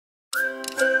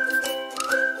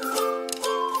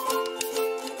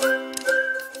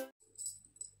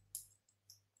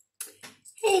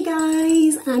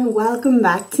and welcome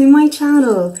back to my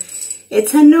channel.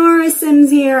 It's Honora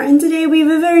Sims here, and today we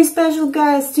have a very special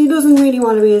guest who doesn't really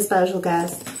want to be a special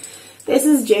guest. This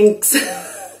is Jinx.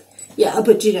 Yeah, I'll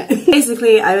put you down.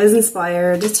 Basically, I was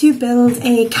inspired to build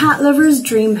a cat lover's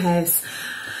dream house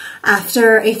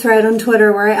after a thread on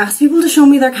Twitter where I asked people to show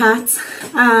me their cats,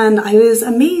 and I was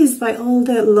amazed by all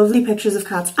the lovely pictures of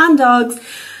cats and dogs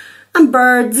and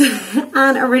birds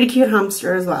and a really cute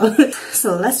hamster as well.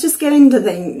 So let's just get into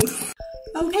things.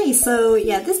 Okay, so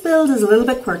yeah, this build is a little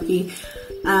bit quirky.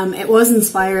 It was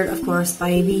inspired, of course,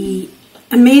 by the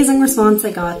amazing response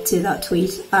I got to that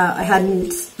tweet. I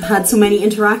hadn't had so many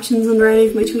interactions under any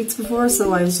of my tweets before,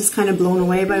 so I was just kind of blown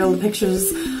away by all the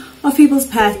pictures of people's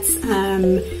pets.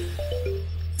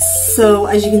 So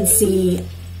as you can see,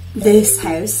 this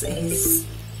house is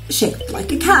shaped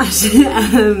like a cat,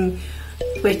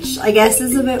 which I guess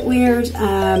is a bit weird.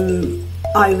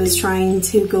 I was trying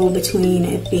to go between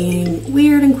it being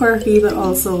weird and quirky but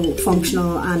also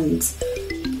functional and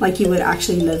like you would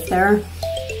actually live there.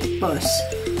 But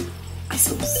I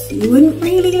suppose you wouldn't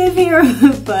really live here.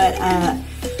 But I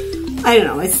don't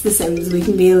know, it's The Sims, we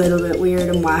can be a little bit weird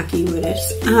and wacky with it.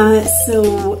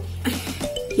 So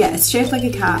yeah, it's shaped like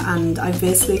a cat, and I've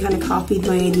basically kind of copied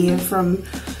my idea from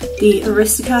the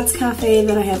Aristocats cafe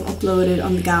that I have uploaded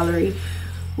on the gallery,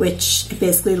 which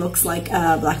basically looks like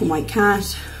a black and white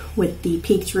cat with the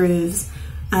peaked roofs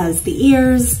as the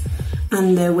ears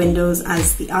and the windows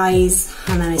as the eyes,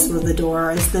 and then I suppose the door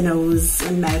as the nose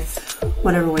and mouth,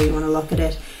 whatever way you want to look at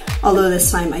it. Although this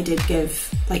time I did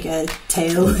give like a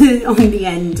tail on the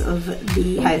end of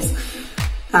the house,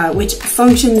 which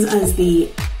functions as the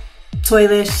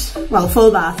toilet, well,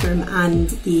 full bathroom and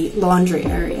the laundry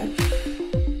area.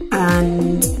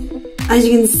 And as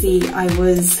you can see, I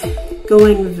was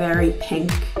going very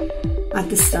pink at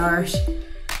the start,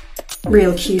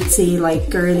 real cutesy, like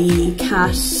girly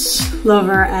cat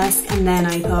lover-esque, and then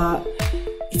I thought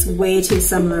it's way too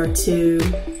similar to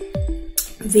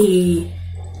the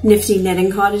nifty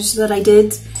knitting cottage that I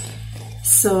did,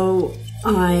 so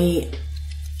I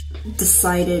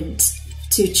decided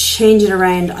to change it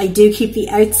around. I do keep the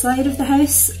outside of the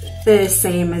house the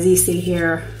same as you see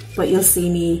here, but you'll see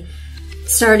me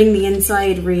starting the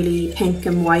inside really pink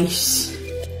and white,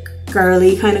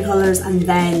 girly kind of colours, and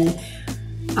then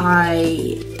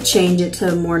I change it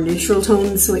to more neutral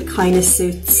tones so it kind of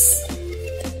suits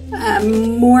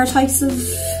more types of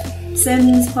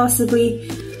Sims possibly.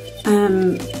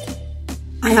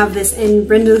 I have this in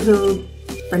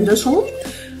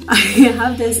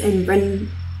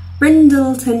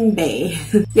Brindleton Bay.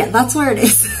 Yeah, that's where it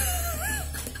is.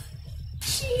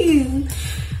 Jeez,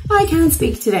 I can't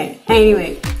speak today.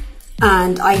 Anyway,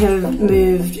 and I have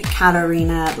moved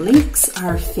Katarina Lynx,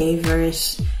 our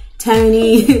favourite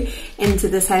townie, into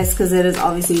this house because it is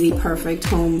obviously the perfect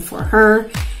home for her.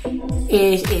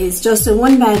 It is just a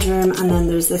one bedroom, and then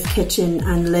there's this kitchen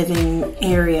and living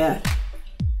area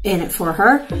in it for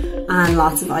her, and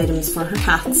lots of items for her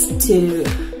cats to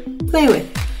play with.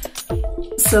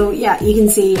 So yeah, you can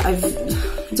see I've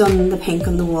done the pink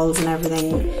on the walls and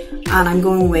everything, and I'm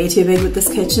going way too big with this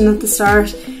kitchen at the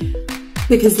start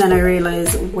because then I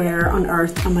realised, where on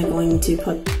earth am I going to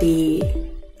put the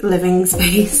living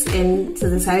space into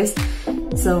this house?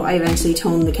 So I eventually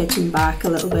toned the kitchen back a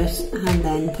little bit and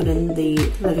then put in the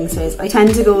living space. I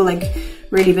tend to go like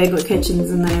really big with kitchens,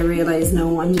 and then I realised,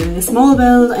 no, I'm doing a small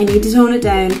build, I need to tone it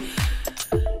down.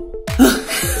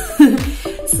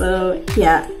 So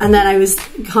yeah, and then I was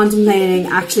contemplating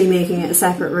actually making it a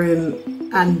separate room,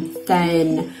 and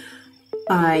then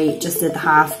I just did the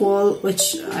half wall,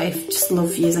 which I just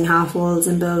love using half walls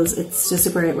in builds. It's just a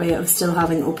great way of still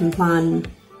having open plan,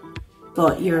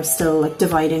 but you're still like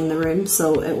dividing the room,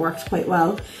 so it worked quite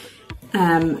well.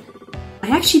 I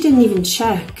actually didn't even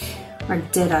check, or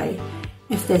did I,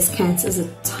 if this counts as a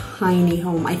tiny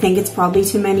home. I think it's probably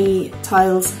too many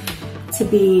tiles to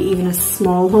be even a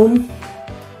small home,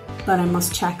 but I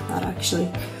must check that actually.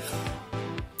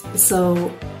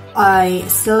 So I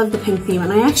still have the pink theme,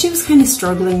 and I actually was kind of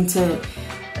struggling to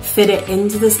fit it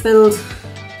into this build.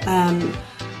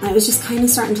 It was just kind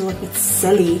of starting to look a bit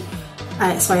silly.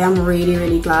 So I am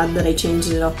really glad that I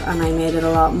changed it up and I made it a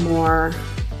lot more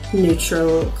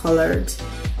neutral coloured.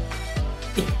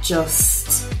 It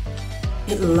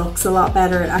looks a lot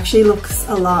better. It actually looks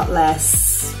a lot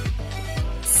less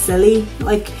silly,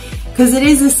 like, because it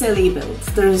is a silly build.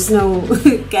 There's no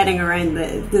getting around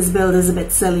it. This build is a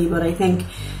bit silly, but I think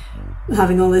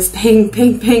having all this pink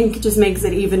just makes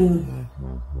it even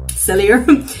sillier.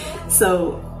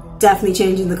 So definitely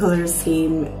changing the colour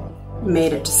scheme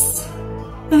made it just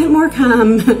a bit more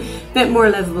calm, a bit more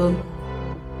livable.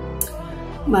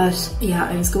 But yeah,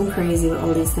 I was going crazy with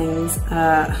all these things.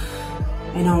 I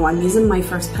know I'm using my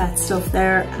first pet stuff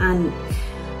there, and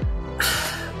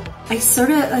I sort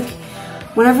of like,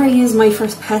 whenever I use my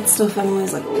first pet stuff, I'm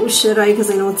always like, oh, should I? Because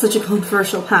I know it's such a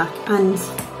controversial pack, and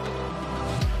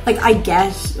like, I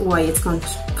get why it's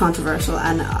controversial,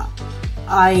 and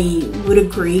I would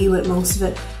agree with most of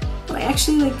it, but I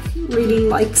actually like really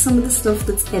like some of the stuff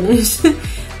that's in it.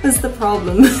 That's the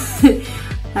problem.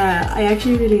 I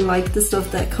actually really like the stuff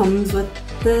that comes with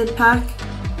the pack,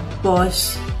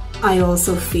 but I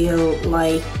also feel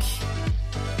like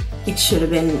it should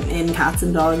have been in Cats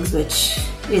and Dogs, which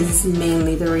is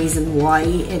mainly the reason why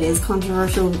it is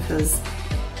controversial, because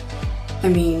I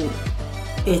mean,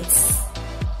 it's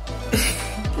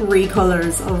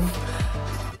recolors of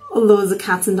loads of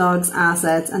Cats and Dogs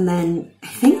assets, and then I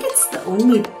think it's the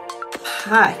only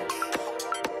pack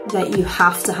that you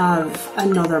have to have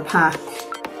another pack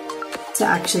to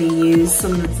actually use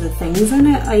some of the things in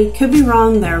it. I could be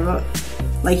wrong there, but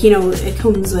like, you know, it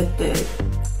comes with the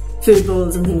food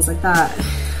bowls and things like that,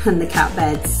 and the cat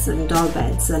beds and dog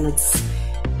beds, and it's,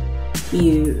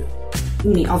 you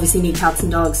obviously need cats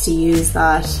and dogs to use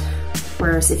that,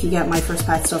 whereas if you get My First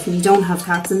Pet stuff and you don't have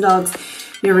cats and dogs,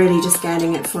 you're really just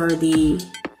getting it for the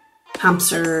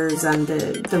hamsters and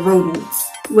the rodents,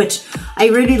 which I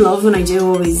really love, and I do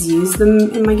always use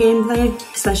them in my gameplay,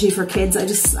 especially for kids.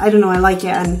 I don't know, I like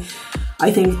it, and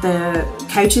I think the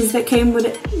couches that came with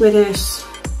it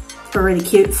are really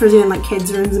cute for doing like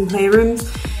kids rooms and playrooms.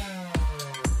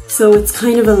 So it's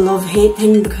kind of a love-hate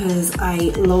thing, because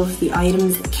I love the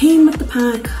items that came with the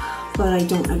pack, but I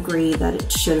don't agree that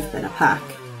it should have been a pack.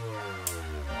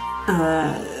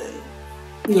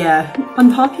 Yeah,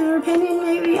 unpopular opinion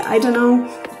maybe, I don't know.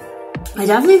 I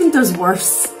definitely think there's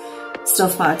worse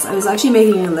stuff packs. I was actually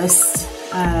making a list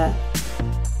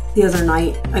the other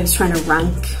night. I was trying to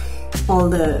rank all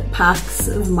the packs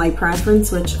of my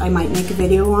preference, which I might make a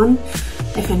video on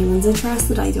if anyone's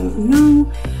interested, I don't know.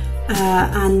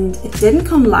 And it didn't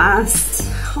come last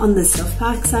on the stuff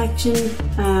pack section.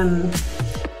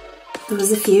 There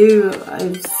was a few I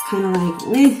was kind of like,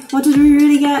 eh, what did we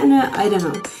really get in it? I don't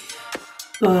know.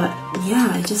 But yeah,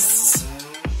 I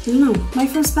don't know, My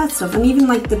First Pet stuff, and even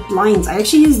like the blinds. I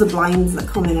actually use the blinds that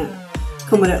come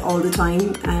with it all the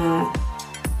time,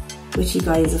 which you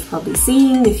guys have probably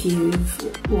seen if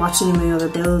you've watched any of my other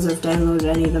builds or have downloaded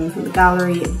any of them from the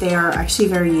gallery. They are actually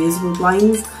very usable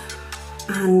blinds,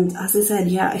 and as I said,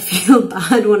 yeah, I feel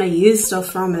bad when I use stuff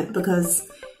from it, because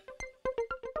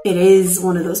it is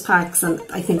one of those packs that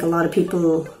I think a lot of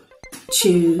people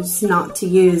choose not to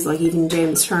use, like even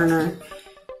James Turner,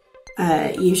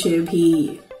 YouTube,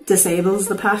 he disables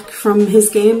the pack from his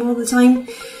game all the time,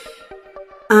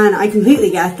 and I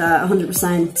completely get that,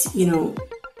 100%, you know,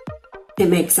 it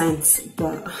makes sense,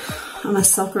 but I'm a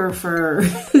sucker for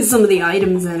some of the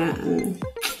items in it, and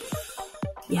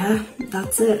yeah,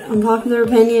 that's it. Unpopular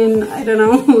opinion, I don't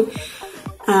know.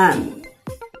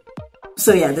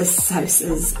 So yeah, this house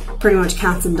is pretty much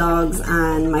cats and dogs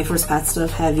and My First Pet stuff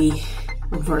heavy,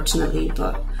 unfortunately,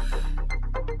 but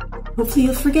hopefully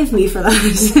you'll forgive me for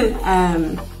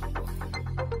that.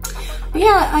 But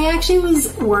yeah, I actually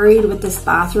was worried with this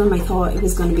bathroom. I thought it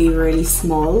was going to be really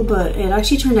small, but it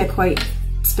actually turned out quite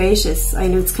spacious. I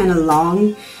know it's kind of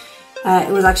long.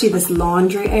 It was actually this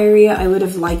laundry area. I would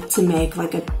have liked to make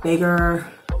like a bigger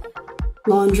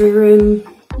laundry room,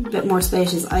 a bit more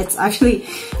spacious. It's actually,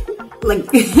 like,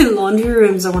 laundry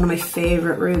rooms are one of my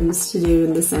favourite rooms to do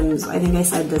in The Sims. I think I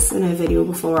said this in a video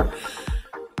before.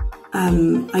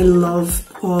 I love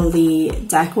all the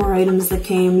decor items that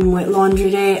came with Laundry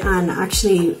Day, and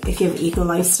actually if you have Eco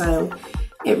Lifestyle,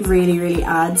 it really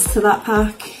adds to that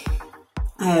pack.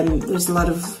 There's a lot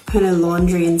of kind of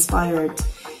laundry inspired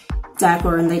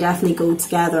decor, and they definitely go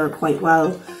together quite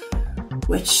well,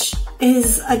 which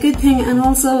is a good thing, and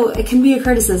also it can be a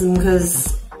criticism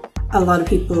because a lot of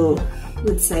people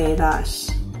would say that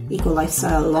Eco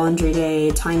Lifestyle, Laundry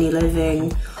Day, Tiny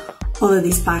Living, all of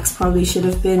these packs probably should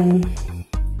have been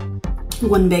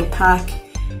one big pack,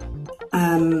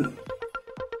 but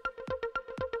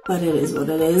it is what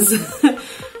it is.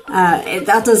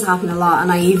 That does happen a lot,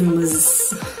 and I even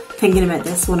was thinking about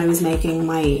this when I was making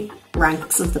my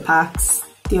ranks of the packs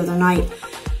the other night.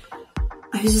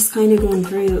 I was just kind of going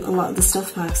through a lot of the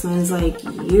stuff packs, and I was like,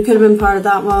 you could have been part of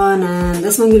that one, and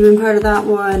this one could have been part of that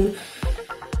one.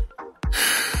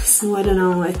 So I don't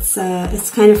know, it's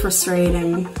kind of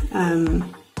frustrating,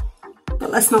 but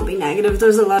let's not be negative.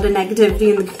 There's a lot of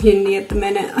negativity in the community at the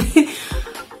minute.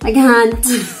 I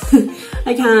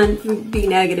can't be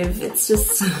negative. It's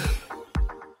just,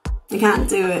 I can't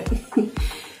do it.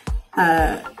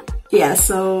 Yeah,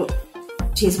 so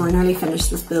Geez, we're nearly finished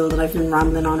this build and I've been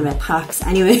rambling on about packs.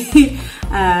 Anyway,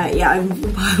 yeah, I'm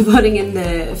putting in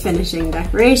the finishing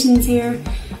decorations here.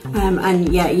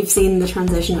 And yeah, you've seen the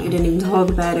transition, I didn't even talk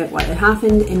about it, what had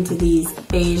happened, into these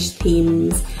beige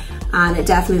themes. And it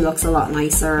definitely looks a lot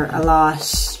nicer, a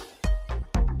lot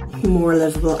more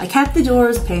livable. I kept the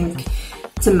doors pink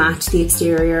to match the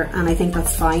exterior, and I think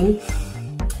that's fine.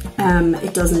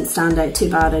 It doesn't stand out too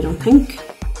bad, I don't think.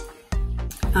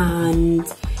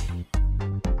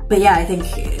 But yeah, I think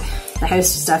the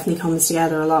house just definitely comes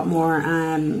together a lot more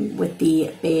with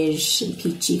the beige and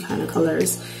peachy kind of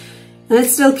colours. And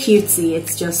it's still cutesy,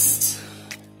 it's just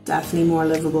definitely more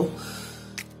livable.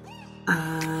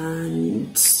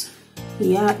 And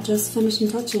yeah, just finishing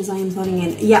touches I am putting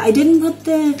in. Yeah, I didn't put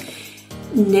the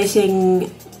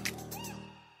knitting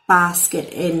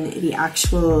basket in the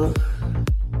actual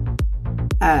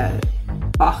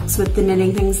box with the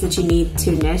knitting things that you need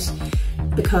to knit,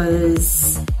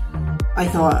 because I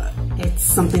thought it's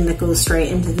something that goes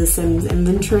straight into the Sims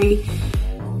inventory.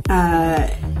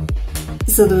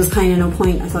 So there was kind of no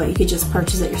point. I thought you could just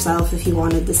purchase it yourself if you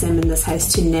wanted the Sim in this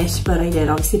house to knit, but I did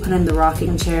obviously put in the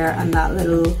rocking chair and that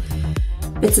little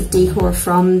bits of decor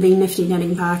from the Nifty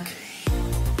Knitting Pack.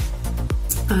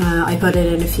 I put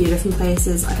it in a few different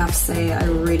places. I have to say I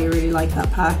really like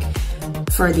that pack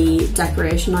for the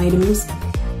decoration items,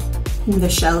 the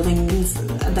shelvings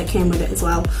that came with it as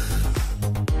well,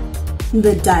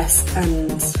 the desk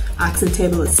and accent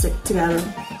table that stick together.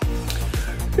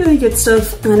 Really good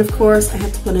stuff. And of course I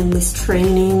had to put in this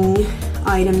training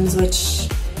items, which,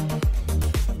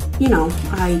 you know,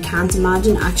 I can't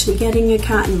imagine actually getting a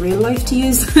cat in real life to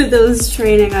use those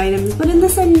training items, but in The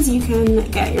Sims you can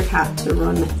get your cat to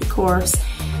run the course.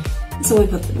 So I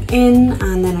put them in,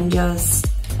 and then I'm just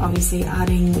obviously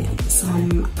adding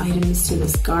some items to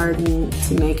this garden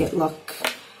to make it look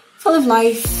full of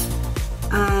life.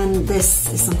 And this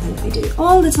is something I do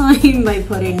all the time by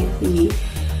putting the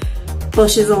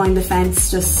bushes along the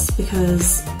fence, just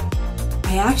because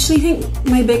I actually think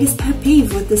my biggest pet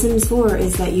peeve with The Sims 4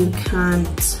 is that you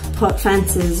can't put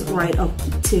fences right up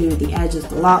to the edge of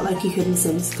the lot like you could in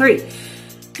Sims 3.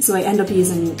 So I end up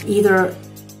using either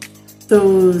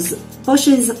those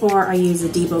bushes or I use a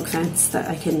debug fence that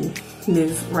I can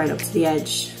move right up to the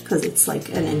edge because it's like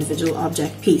an individual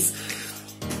object piece.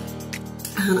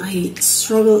 And I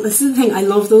struggle, this is the thing, I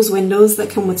love those windows that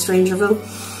come with Strangerville,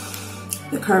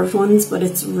 the curved ones, but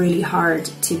it's really hard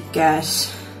to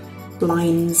get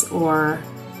blinds or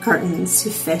curtains to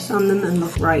fit on them and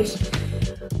look right.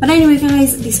 But anyway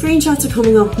guys, the screenshots are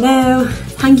coming up now.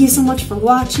 Thank you so much for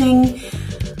watching.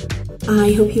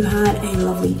 I hope you had a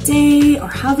lovely day, or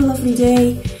have a lovely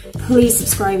day. Please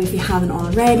subscribe if you haven't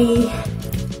already,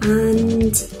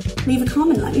 and leave a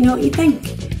comment, let me know what you think.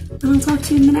 And I'll talk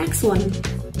to you in the next one.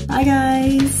 Bye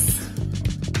guys!